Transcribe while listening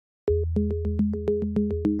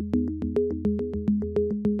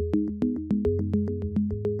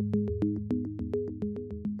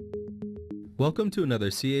Welcome to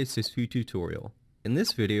another CA SYSVIEW tutorial. In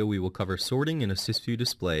this video we will cover sorting in a SYSVIEW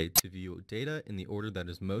display to view data in the order that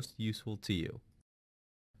is most useful to you.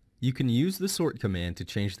 You can use the sort command to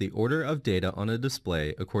change the order of data on a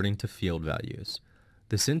display according to field values.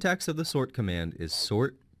 The syntax of the sort command is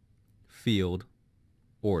sort, field,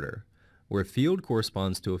 order, where field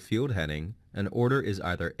corresponds to a field heading and order is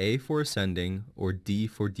either A for ascending or D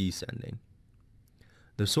for descending.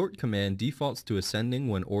 The sort command defaults to ascending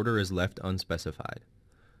when order is left unspecified.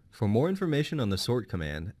 For more information on the sort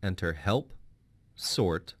command, enter help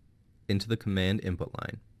sort into the command input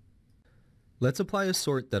line. Let's apply a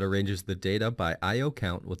sort that arranges the data by IO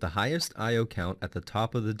count with the highest IO count at the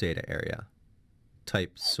top of the data area.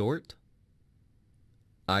 Type sort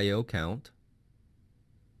IO count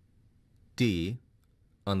D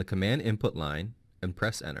on the command input line and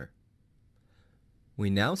press enter. We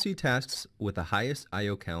now see tasks with the highest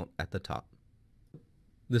IO count at the top.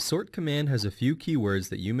 The sort command has a few keywords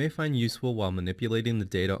that you may find useful while manipulating the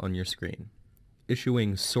data on your screen.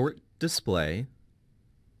 Issuing sort display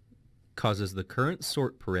causes the current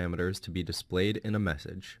sort parameters to be displayed in a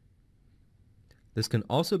message. This can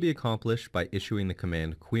also be accomplished by issuing the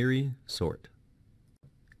command query sort.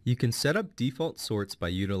 You can set up default sorts by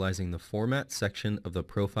utilizing the format section of the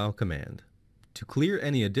profile command. To clear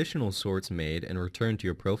any additional sorts made and return to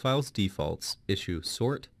your profile's defaults, issue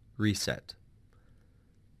sort reset.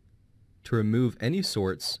 To remove any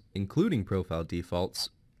sorts, including profile defaults,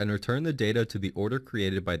 and return the data to the order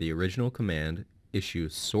created by the original command, issue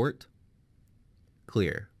sort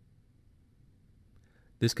clear.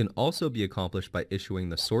 This can also be accomplished by issuing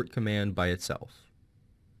the sort command by itself.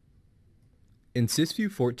 In SYSVIEW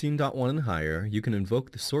 14.1 and higher, you can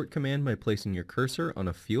invoke the sort command by placing your cursor on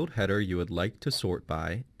a field header you would like to sort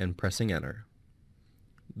by and pressing enter.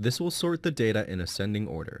 This will sort the data in ascending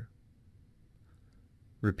order.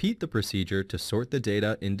 Repeat the procedure to sort the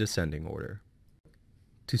data in descending order.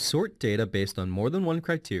 To sort data based on more than one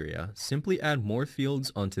criteria, simply add more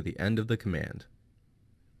fields onto the end of the command.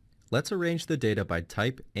 Let's arrange the data by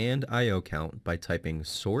type and IO count by typing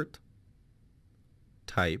sort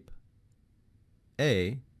type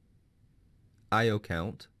A IO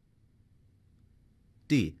count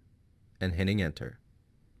D and hitting enter.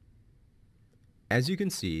 As you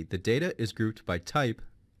can see, the data is grouped by type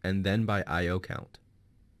and then by IO count.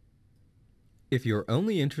 If you're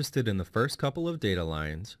only interested in the first couple of data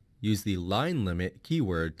lines, use the line limit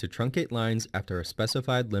keyword to truncate lines after a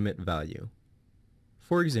specified limit value.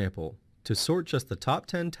 For example, to sort just the top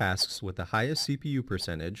 10 tasks with the highest CPU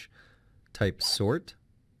percentage, type sort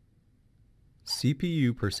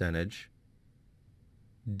CPU percentage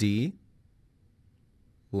D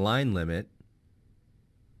line limit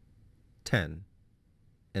 10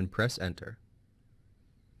 and press enter.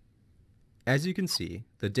 As you can see,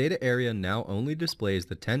 the data area now only displays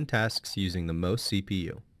the 10 tasks using the most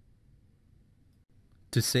CPU.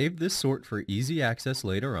 To save this sort for easy access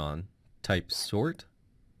later on, type sort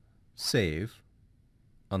save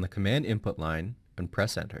on the command input line and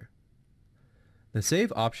press enter. The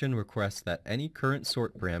save option requests that any current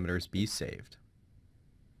sort parameters be saved.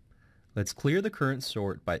 Let's clear the current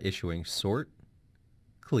sort by issuing sort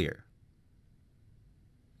clear.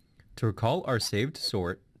 To recall our saved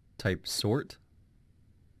sort, type sort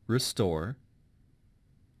restore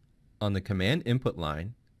on the command input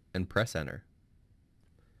line and press enter.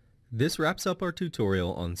 This wraps up our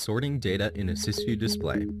tutorial on sorting data in a SYSVIEW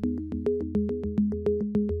display.